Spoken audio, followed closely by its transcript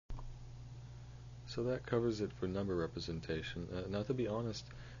So that covers it for number representation. Now, to be honest,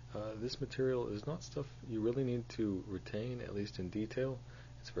 this material is not stuff you really need to retain, at least in detail.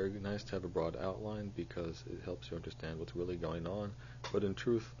 It's very nice to have a broad outline because it helps you understand what's really going on. But in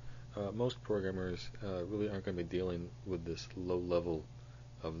truth, most programmers really aren't going to be dealing with this low level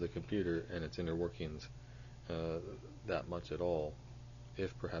of the computer and its inner workings that much at all,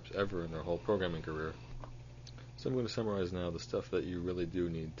 if perhaps ever in their whole programming career. So I'm going to summarize now the stuff that you really do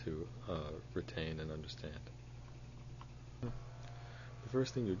need to retain and understand. The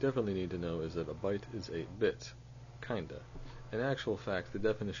first thing you definitely need to know is that a byte is 8 bits, kinda. In actual fact, the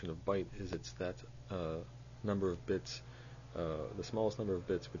definition of byte is it's that number of bits, the smallest number of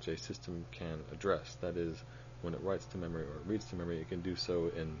bits which a system can address. That is, when it writes to memory or reads to memory, it can do so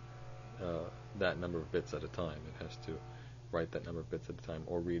in that number of bits at a time. It has to write that number of bits at a time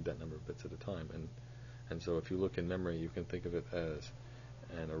or read that number of bits at a time. And so if you look in memory, you can think of it as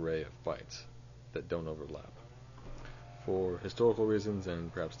an array of bytes that don't overlap. For historical reasons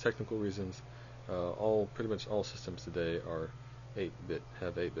and perhaps technical reasons, pretty much all systems today are 8-bit,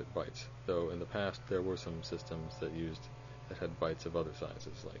 have 8-bit bytes. Though in the past there were some systems that had bytes of other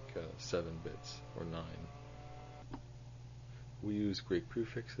sizes, like 7 bits or 9. We use Greek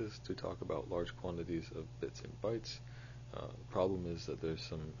prefixes to talk about large quantities of bits and bytes. The problem is that there's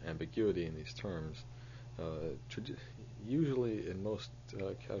some ambiguity in these terms. Usually in most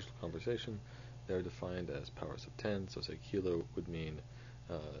casual conversation, they're defined as powers of 10, so say kilo would mean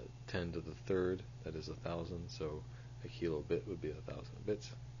 10 to the third, that is 1,000, so a kilobit would be 1,000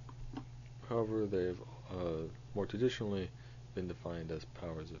 bits. However, they've more traditionally been defined as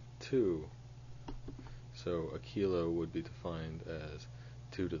powers of 2, so a kilo would be defined as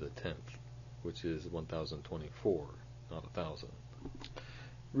 2 to the 10th, which is 1,024, not 1,000.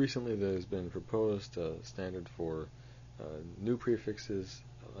 Recently there's been proposed a standard for new prefixes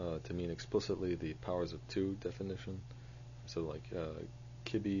to mean explicitly the powers of 2 definition, so like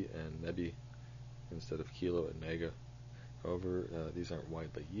kibi and mebi instead of kilo and mega. However, these aren't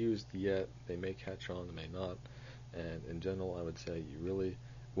widely used yet. They may catch on, they may not, and in general I would say you really,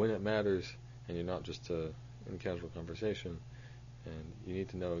 when it matters and you're not just in casual conversation and you need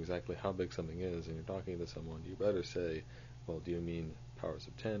to know exactly how big something is and you're talking to someone, you better say, well, do you mean powers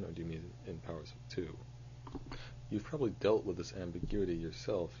of 10 or do you mean in powers of 2? You've probably dealt with this ambiguity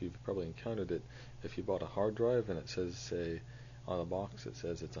yourself. You've probably encountered it if you bought a hard drive and it says, say, on the box it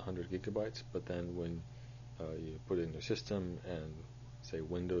says it's 100 gigabytes, but then when you put it in your system and say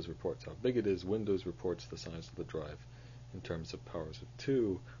Windows reports how big it is, Windows reports the size of the drive in terms of powers of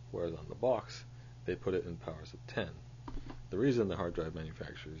 2, whereas on the box they put it in powers of 10. The reason the hard drive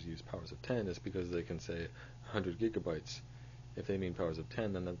manufacturers use powers of 10 is because they can say 100 gigabytes. If they mean powers of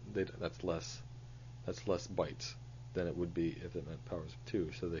 10, then that's less bytes than it would be if it meant powers of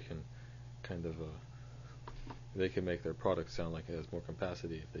 2. So they can kind of they can make their product sound like it has more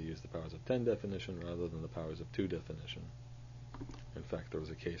capacity if they use the powers of 10 definition rather than the powers of 2 definition. In fact, there was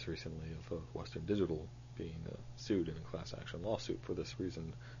a case recently of Western Digital being sued in a class action lawsuit for this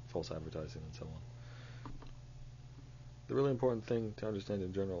reason, false advertising and so on. The really important thing to understand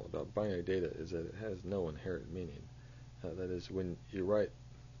in general about binary data is that it has no inherent meaning. That is, when you write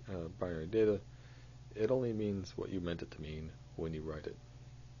binary data, it only means what you meant it to mean when you write it.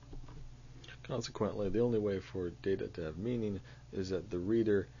 Consequently, the only way for data to have meaning is that the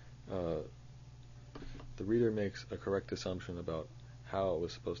reader makes a correct assumption about how it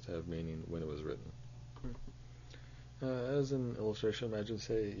was supposed to have meaning when it was written. As an illustration, imagine,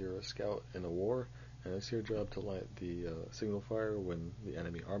 say, you're a scout in a war, and it's your job to light the signal fire when the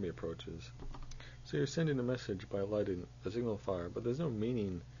enemy army approaches. So you're sending a message by lighting a signal fire, but there's no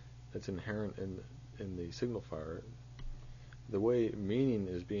meaning that's inherent in the signal fire. The way meaning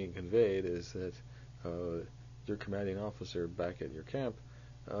is being conveyed is that your commanding officer back at your camp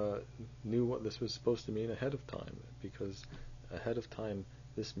knew what this was supposed to mean ahead of time, because ahead of time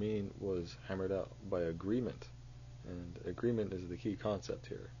this meaning was hammered out by agreement, and agreement is the key concept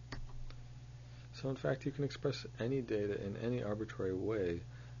here. So in fact you can express any data in any arbitrary way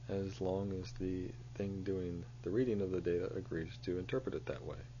as long as the thing doing the reading of the data agrees to interpret it that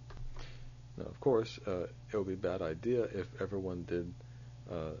way. Now, of course, it would be a bad idea if everyone did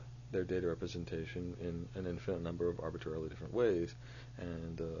their data representation in an infinite number of arbitrarily different ways,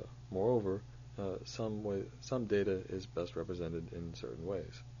 and moreover, some data is best represented in certain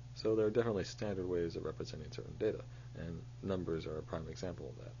ways. So there are definitely standard ways of representing certain data, and numbers are a prime example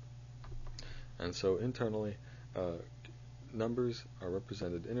of that. And so internally, numbers are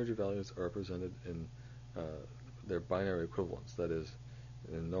represented, integer values are represented in their binary equivalents. That is,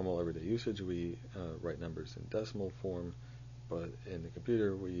 in normal everyday usage, we write numbers in decimal form, but in the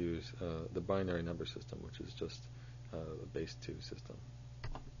computer we use the binary number system, which is just a base 2 system.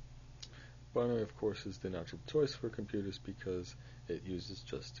 Binary, of course, is the natural choice for computers because it uses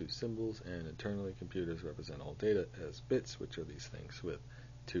just 2 symbols, and internally computers represent all data as bits, which are these things with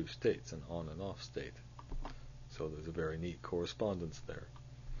 2 states, an on and off state. So there's a very neat correspondence there.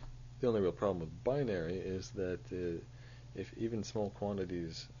 The only real problem with binary is that if even small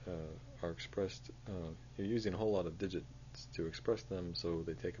quantities are expressed, you're using a whole lot of digits to express them, so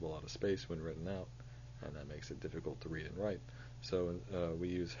they take up a lot of space when written out, and that makes it difficult to read and write. So we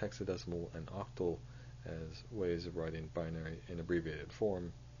use hexadecimal and octal as ways of writing binary in abbreviated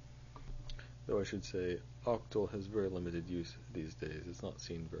form. Though I should say octal has very limited use these days. It's not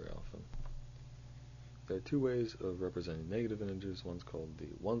seen very often. There are 2 ways of representing negative integers. One's called the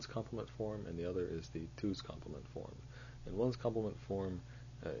ones complement form, and the other is the twos complement form. In ones complement form,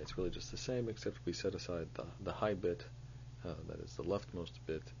 it's really just the same, except we set aside the high bit, that is the leftmost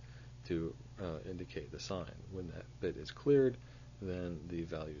bit, to indicate the sign. When that bit is cleared, then the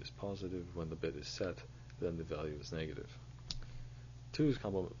value is positive. When the bit is set, then the value is negative. Twos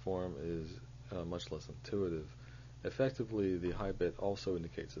complement form is much less intuitive. Effectively, the high bit also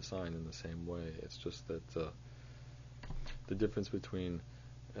indicates a sign in the same way. It's just that the difference between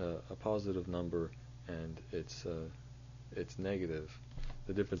a positive number and its negative,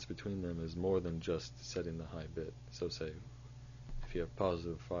 the difference between them is more than just setting the high bit. So say if you have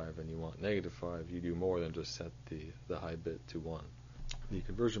positive 5 and you want negative 5, you do more than just set the high bit to 1. The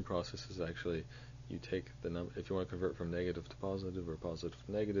conversion process is actually, you take the number, if you want to convert from negative to positive or positive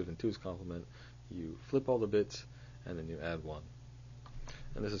to negative in twos complement, you flip all the bits and then you add 1.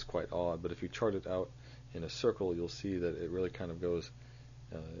 And this is quite odd, but if you chart it out in a circle, you'll see that it really kind of goes,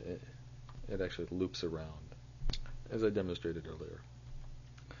 it actually loops around, as I demonstrated earlier.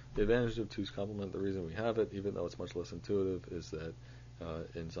 The advantage of twos complement, the reason we have it, even though it's much less intuitive, is that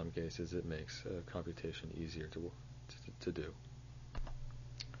in some cases it makes computation easier to do.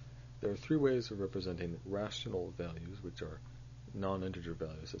 There are 3 ways of representing rational values, which are non-integer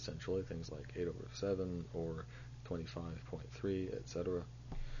values essentially, things like 8 over 7 or 25.3, etc.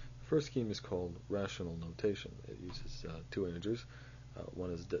 The first scheme is called rational notation. It uses 2 integers.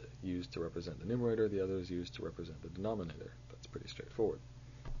 One is used to represent the numerator, the other is used to represent the denominator. That's pretty straightforward.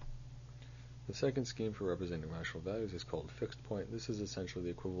 The second scheme for representing rational values is called fixed point. This is essentially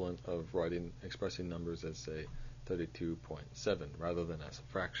the equivalent of expressing numbers as, say, 32.7 rather than as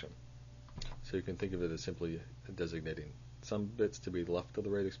a fraction. So you can think of it as simply designating some bits to be left of the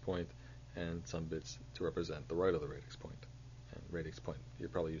radix point and some bits to represent the right of the radix point. And radix point, you're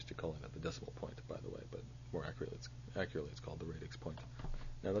probably used to calling it the decimal point, by the way, but more accurately it's called the radix point.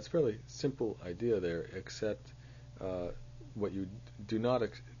 Now that's a fairly simple idea there, except what you do not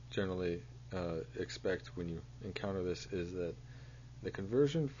generally expect when you encounter this is that the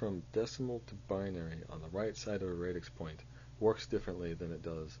conversion from decimal to binary on the right side of a radix point works differently than it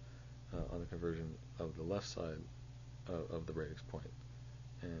does on the conversion of the left side of the radix point,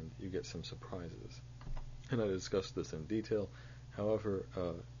 and you get some surprises. And I discussed this in detail. However,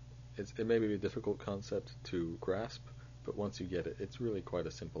 it may be a difficult concept to grasp, but once you get it, it's really quite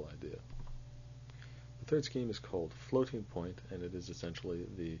a simple idea. The third scheme is called floating point, and it is essentially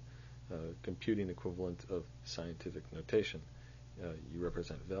the computing equivalent of scientific notation. You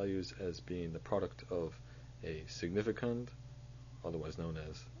represent values as being the product of a significand, otherwise known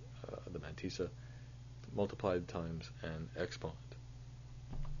as the mantissa, multiplied times an exponent.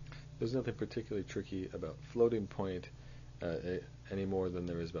 There's nothing particularly tricky about floating point any more than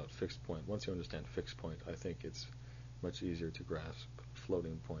there is about fixed point. Once you understand fixed point, I think it's much easier to grasp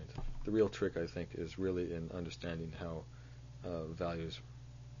floating point. The real trick, I think, is really in understanding how values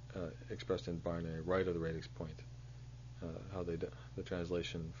expressed in binary right of the radix point, how the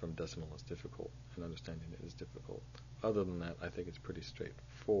translation from decimal is difficult, and understanding it is difficult. Other than that, I think it's pretty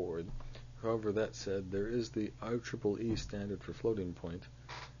straightforward. However, that said, there is the IEEE standard for floating point,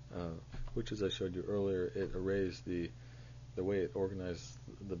 which, as I showed you earlier, it arrays the way it organizes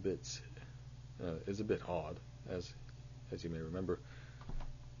the bits is a bit odd, as you may remember.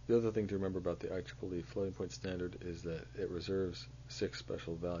 The other thing to remember about the IEEE floating point standard is that it reserves 6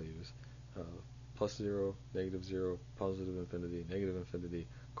 special values: +0, -0, positive infinity, negative infinity,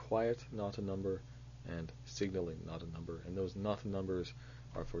 quiet, not a number, and signaling, not a number. And those not a numbers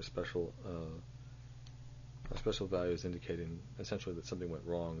are for special values indicating essentially that something went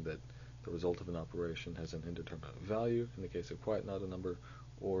wrong, that the result of an operation has an indeterminate value, in the case of quiet, not a number,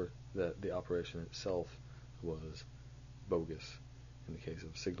 or that the operation itself was bogus, in the case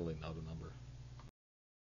of signaling, not a number.